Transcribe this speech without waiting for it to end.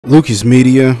Lucas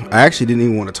Media, I actually didn't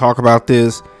even want to talk about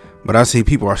this, but I see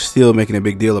people are still making a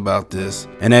big deal about this,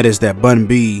 and that is that Bun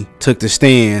B took the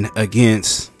stand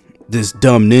against this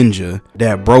dumb ninja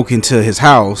that broke into his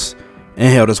house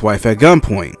and held his wife at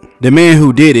gunpoint. The man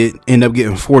who did it ended up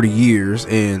getting 40 years,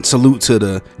 and salute to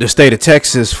the state of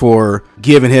Texas for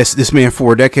giving this man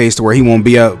 4 decades to where he won't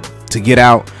be able to get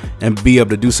out and be able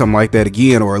to do something like that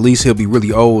again, or at least he'll be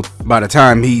really old by the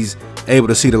time he's able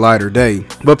to see the light of day.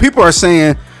 But people are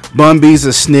saying Bun B's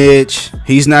a snitch,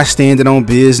 he's not standing on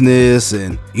business,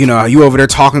 and you over there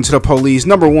talking to the police.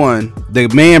 Number one, the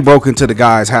man broke into the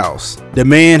guy's house. The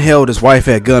man held his wife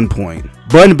at gunpoint.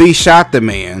 Bun B shot the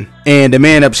man, and the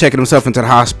man ended up checking himself into the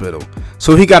hospital.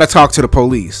 So he got to talk to the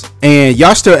police. And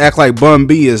y'all still act like Bun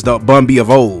B is the Bun B of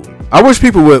old. I wish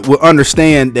people would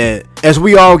understand that as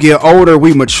we all get older,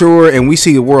 we mature, and we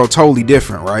see the world totally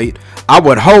different, right? I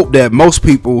would hope that most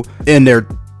people in their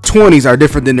 20s are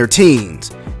different than their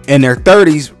teens. In their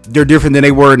 30s, they're different than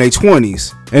they were in their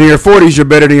 20s. And in your 40s, you're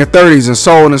better than your 30s, and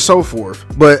so on and so forth.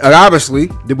 But obviously,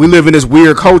 we live in this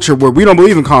weird culture where we don't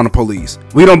believe in calling the police.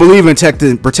 We don't believe in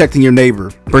protecting your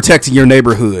neighbor, protecting your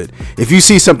neighborhood. If you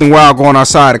see something wild going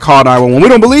outside, call 911. We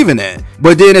don't believe in that.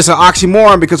 But then it's an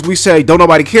oxymoron because we say don't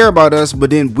nobody care about us, but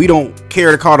then we don't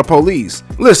care to call the police.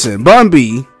 Listen, Bun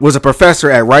B was a professor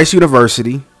at Rice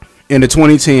University in the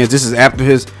 2010s. This is after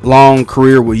his long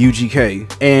career with UGK.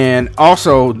 And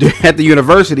also at the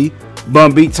university,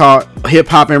 Bun B taught hip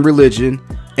hop and religion.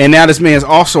 And now this man is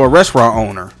also a restaurant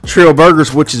owner, Trill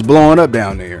Burgers, which is blowing up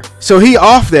down there. So he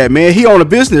off that, man. He on a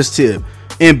business tip.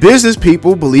 And business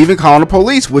people believe in calling the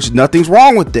police, which nothing's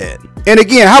wrong with that. And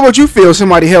again, how would you feel if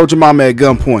somebody held your mama at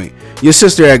gunpoint, your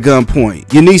sister at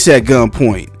gunpoint, your niece at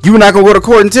gunpoint? You not gonna go to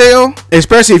court and tell?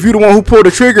 Especially if you the one who pulled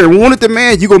the trigger and wanted the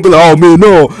man, you gonna be like, oh man,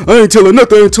 no, I ain't telling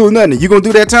nothing, I ain't telling nothing. You gonna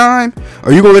do that time?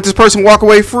 Or you gonna let this person walk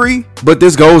away free? But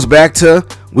this goes back to,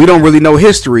 we don't really know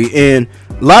history. And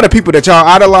a lot of people that y'all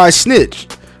idolize Snitch.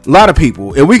 A lot of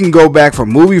people, and we can go back from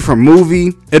movie,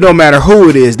 it don't matter who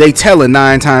it is, they tell it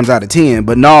 9 times out of 10.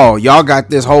 But no, y'all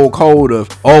got this whole code of,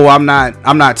 oh, I'm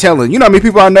not telling. You know how many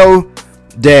people I know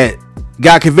that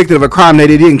got convicted of a crime that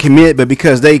they didn't commit, but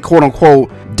because they quote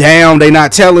unquote down, they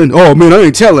not telling. Oh man, I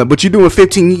ain't telling. But you're doing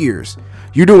 15 years,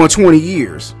 you're doing 20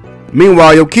 years.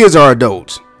 Meanwhile, your kids are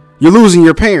adults. You're losing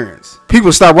your parents.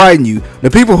 People stop writing you. The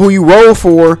people who you rolled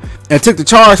for and took the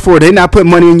charge for, they not putting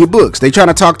money in your books. They trying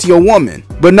to talk to your woman.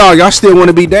 But no, y'all still want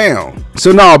to be down.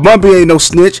 So no, Bun B ain't no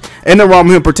snitch. Ain't no wrong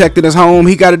with him protecting his home.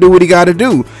 He got to do what he got to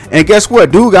do. And guess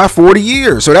what? Dude got 40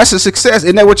 years. So that's a success.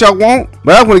 Isn't that what y'all want?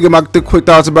 But I want to get my quick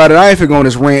thoughts about it. I ain't finna go on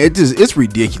this rant. It's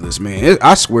ridiculous, man.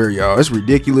 I swear, y'all, it's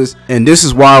ridiculous. And this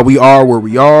is why we are where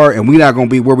we are. And we not going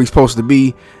to be where we supposed to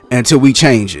be until we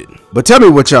change it. But tell me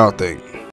what y'all think.